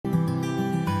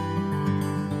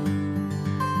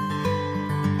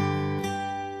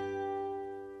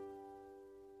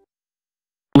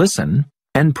Listen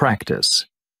and practice.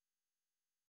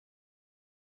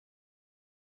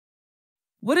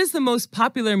 What is the most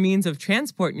popular means of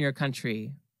transport in your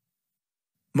country?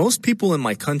 Most people in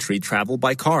my country travel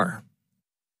by car.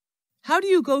 How do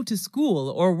you go to school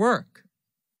or work?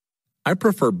 I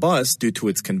prefer bus due to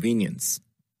its convenience.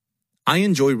 I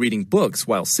enjoy reading books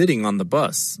while sitting on the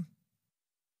bus.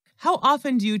 How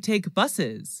often do you take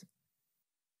buses?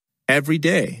 Every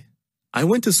day. I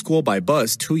went to school by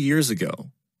bus 2 years ago,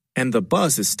 and the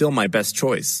bus is still my best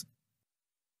choice.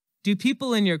 Do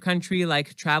people in your country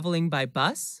like traveling by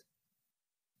bus?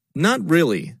 Not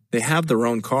really. They have their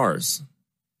own cars.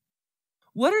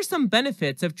 What are some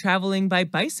benefits of traveling by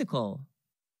bicycle?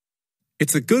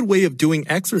 It's a good way of doing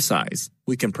exercise.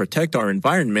 We can protect our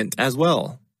environment as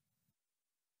well.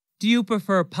 Do you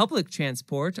prefer public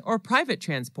transport or private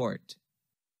transport?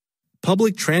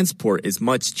 Public transport is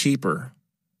much cheaper.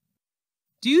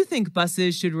 Do you think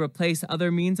buses should replace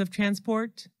other means of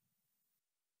transport?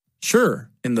 Sure,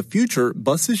 in the future,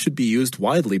 buses should be used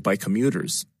widely by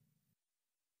commuters.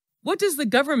 What does the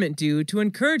government do to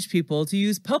encourage people to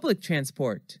use public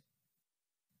transport?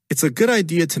 It's a good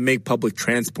idea to make public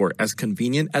transport as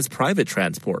convenient as private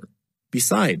transport.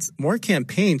 Besides, more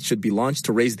campaigns should be launched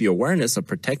to raise the awareness of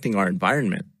protecting our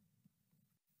environment.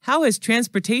 How has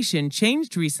transportation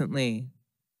changed recently?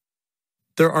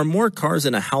 There are more cars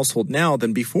in a household now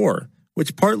than before,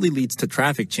 which partly leads to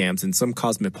traffic jams in some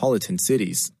cosmopolitan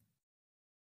cities.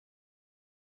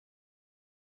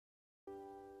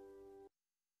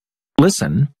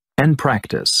 Listen and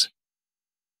practice.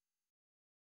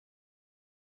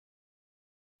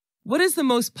 What is the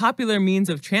most popular means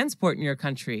of transport in your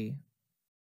country?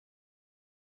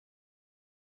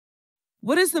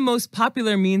 What is the most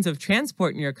popular means of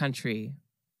transport in your country?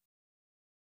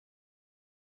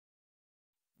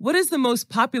 What is the most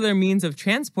popular means of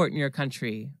transport in your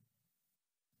country?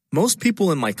 Most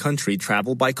people in my country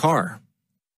travel by car.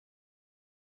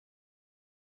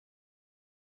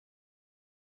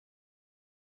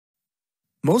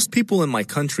 Most people in my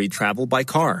country travel by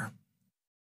car.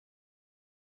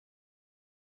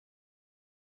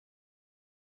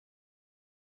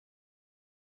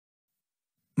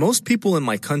 Most people in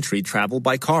my country travel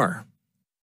by car.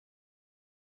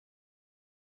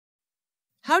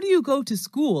 How do you go to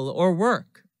school or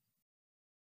work?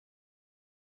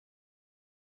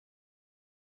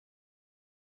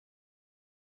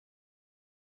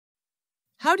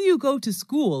 How do you go to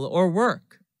school or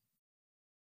work?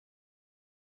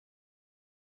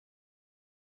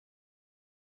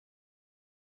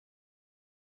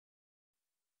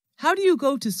 How do you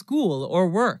go to school or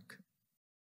work?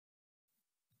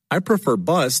 I prefer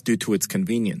bus due to its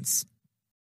convenience.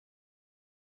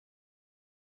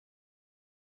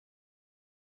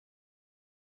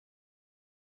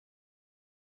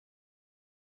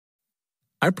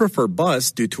 I prefer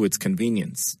bus due to its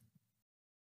convenience.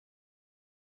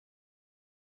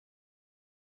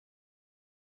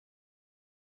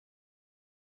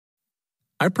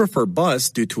 I prefer bus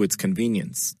due to its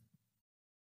convenience.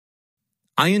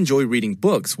 I enjoy reading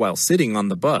books while sitting on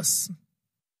the bus.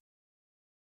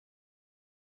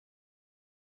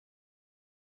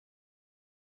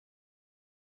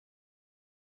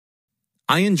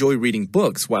 I enjoy reading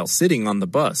books while sitting on the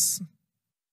bus.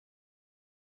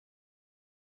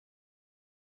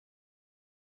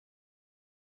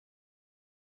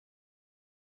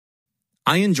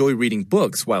 I enjoy reading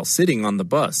books while sitting on the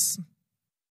bus.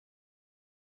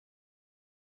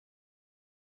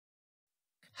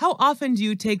 How often do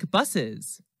you take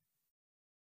buses?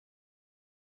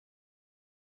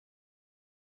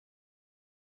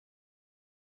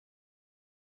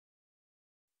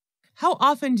 How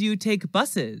often do you take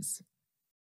buses?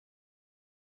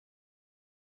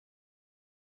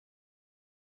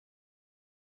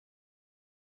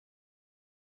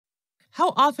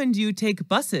 How often do you take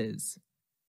buses?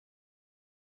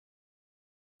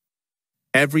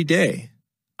 Every day.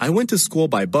 I went to school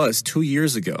by bus 2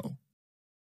 years ago.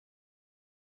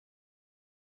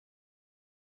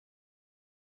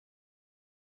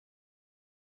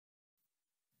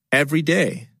 Every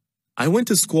day. I went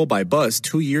to school by bus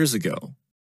 2 years ago.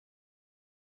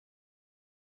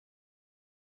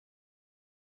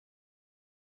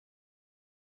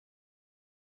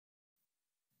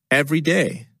 Every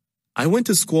day. I went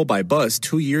to school by bus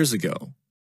 2 years ago.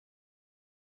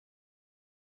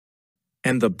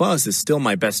 And the bus is still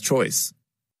my best choice.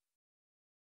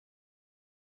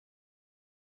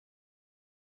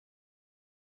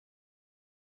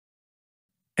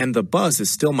 And the bus is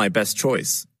still my best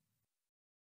choice.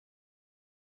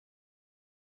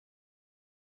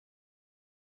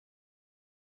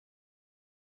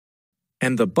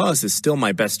 and the bus is still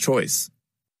my best choice.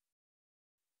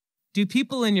 Do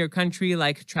people in your country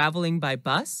like traveling by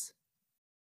bus?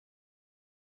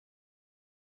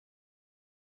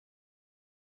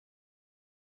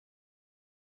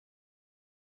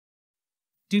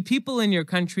 Do people in your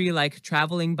country like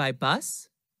traveling by bus?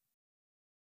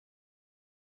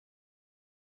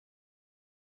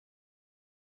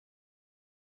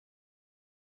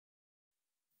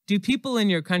 Do people in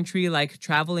your country like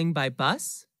traveling by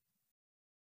bus?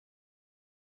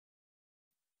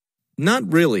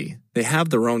 Not really. They have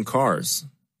their own cars.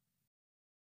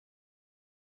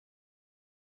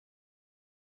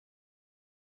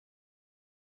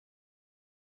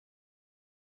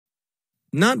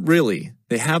 Not really.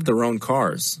 They have their own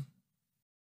cars.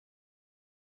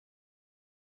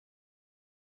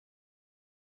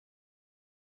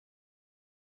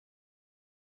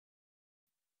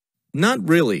 Not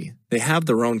really. They have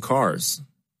their own cars.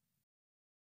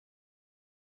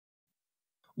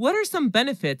 What are some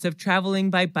benefits of traveling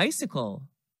by bicycle?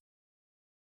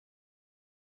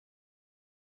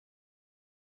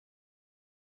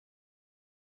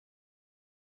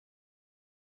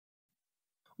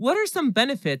 What are some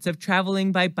benefits of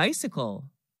traveling by bicycle?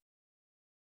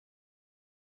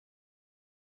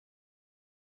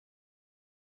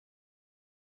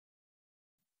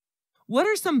 What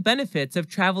are some benefits of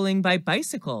traveling by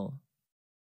bicycle?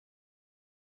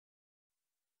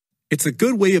 It's a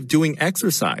good way of doing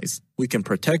exercise. We can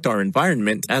protect our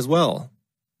environment as well.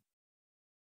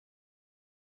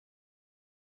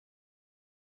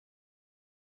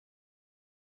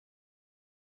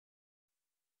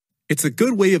 It's a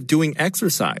good way of doing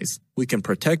exercise. We can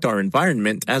protect our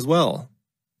environment as well.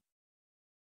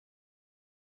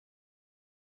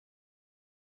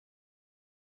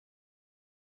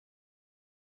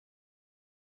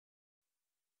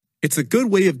 It's a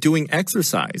good way of doing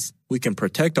exercise. We can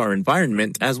protect our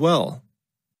environment as well.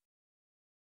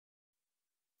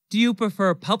 Do you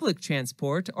prefer public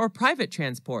transport or private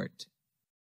transport?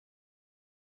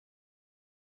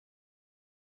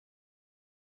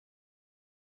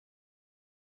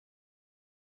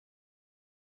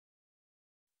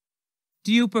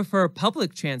 Do you prefer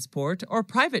public transport or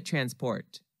private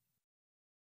transport?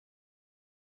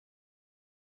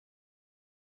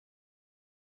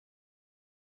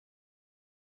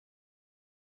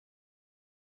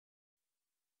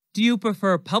 Do you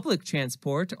prefer public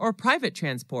transport or private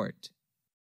transport?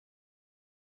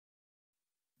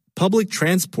 Public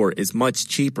transport is much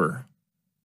cheaper.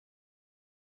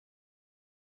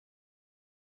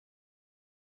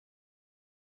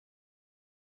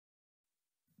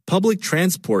 Public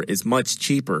transport is much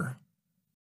cheaper.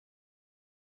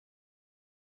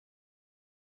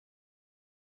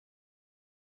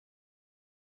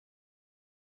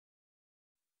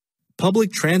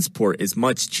 Public transport is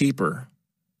much cheaper.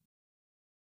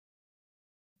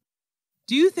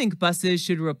 Do you think buses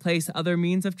should replace other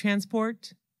means of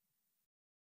transport?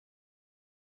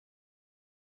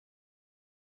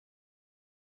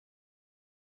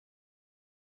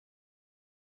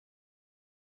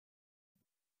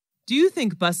 Do you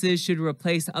think buses should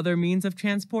replace other means of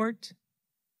transport?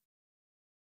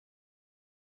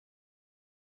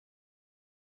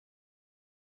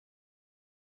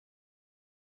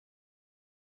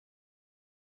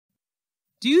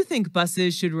 Do you think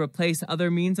buses should replace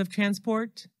other means of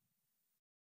transport?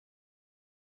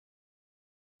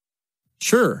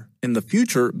 Sure, in the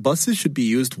future, buses should be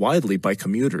used widely by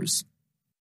commuters.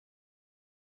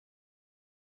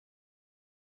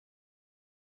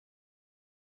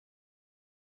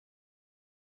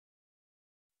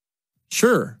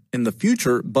 Sure, in the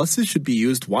future, buses should be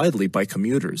used widely by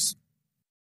commuters.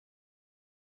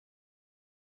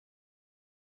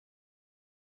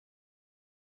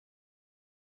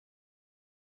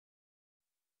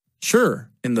 Sure,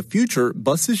 in the future,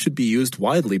 buses should be used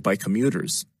widely by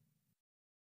commuters.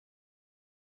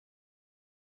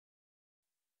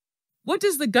 What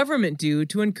does the government do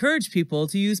to encourage people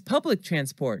to use public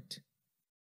transport?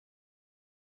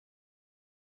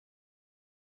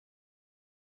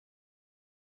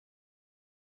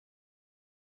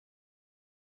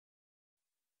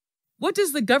 What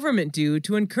does the government do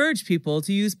to encourage people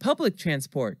to use public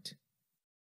transport?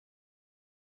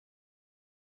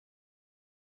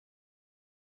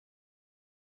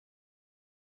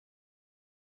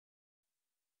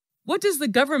 What does the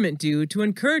government do to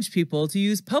encourage people to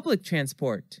use public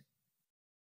transport?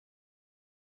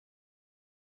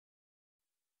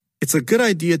 It's a good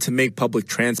idea to make public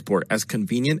transport as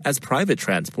convenient as private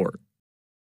transport.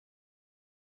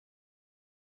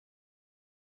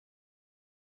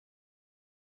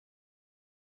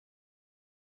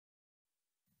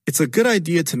 It's a good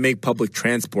idea to make public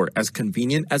transport as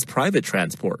convenient as private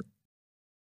transport.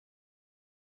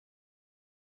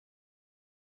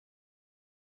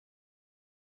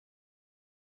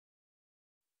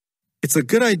 It's a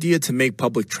good idea to make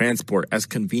public transport as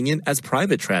convenient as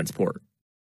private transport.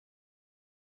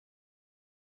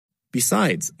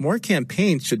 Besides, more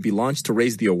campaigns should be launched to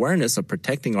raise the awareness of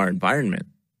protecting our environment.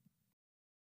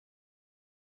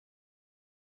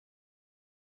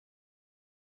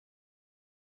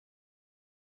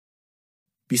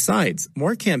 Besides,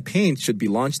 more campaigns should be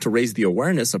launched to raise the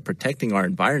awareness of protecting our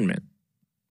environment.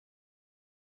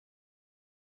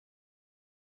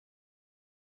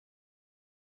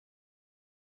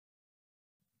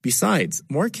 Besides,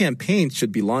 more campaigns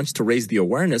should be launched to raise the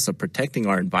awareness of protecting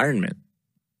our environment.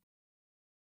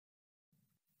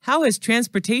 How has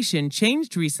transportation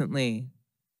changed recently?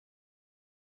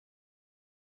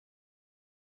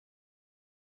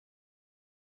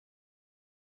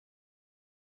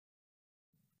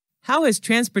 How has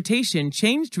transportation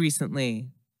changed recently?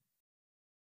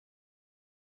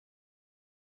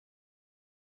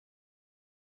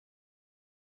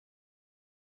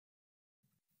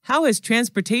 How has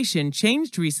transportation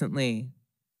changed recently?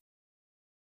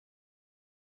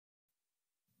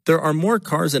 There are more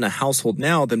cars in a household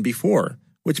now than before,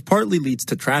 which partly leads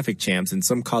to traffic jams in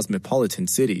some cosmopolitan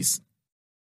cities.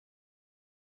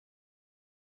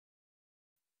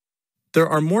 There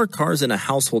are more cars in a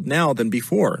household now than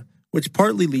before, which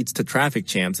partly leads to traffic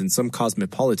jams in some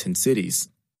cosmopolitan cities.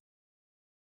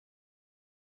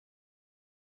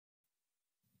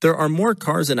 There are more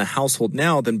cars in a household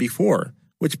now than before,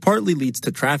 which partly leads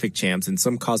to traffic jams in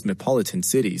some cosmopolitan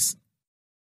cities.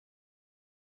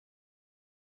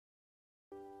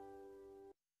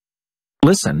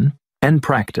 Listen and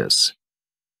practice.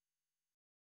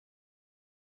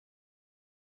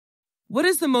 What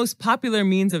is the most popular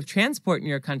means of transport in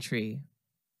your country?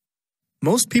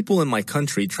 Most people in my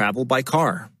country travel by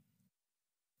car.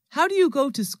 How do you go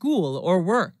to school or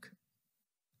work?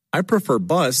 I prefer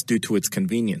bus due to its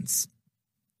convenience.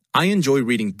 I enjoy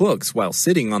reading books while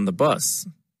sitting on the bus.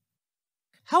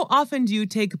 How often do you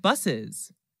take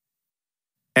buses?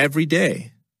 Every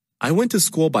day. I went to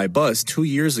school by bus 2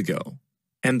 years ago,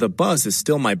 and the bus is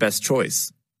still my best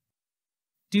choice.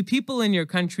 Do people in your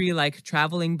country like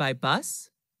traveling by bus?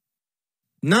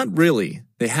 Not really.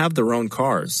 They have their own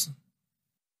cars.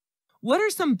 What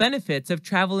are some benefits of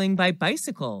traveling by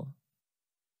bicycle?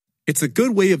 It's a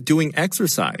good way of doing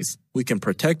exercise. We can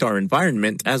protect our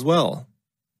environment as well.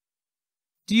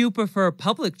 Do you prefer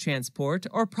public transport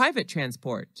or private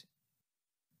transport?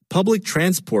 Public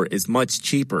transport is much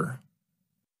cheaper.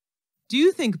 Do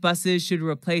you think buses should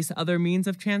replace other means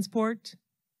of transport?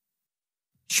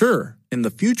 Sure, in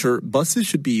the future, buses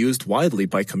should be used widely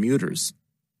by commuters.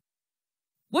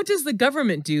 What does the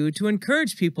government do to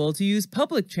encourage people to use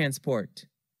public transport?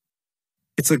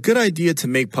 It's a good idea to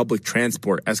make public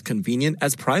transport as convenient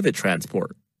as private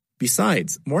transport.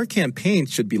 Besides, more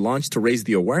campaigns should be launched to raise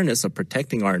the awareness of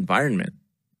protecting our environment.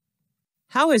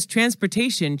 How has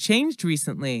transportation changed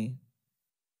recently?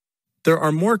 There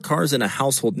are more cars in a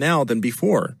household now than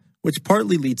before, which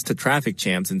partly leads to traffic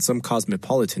jams in some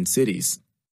cosmopolitan cities.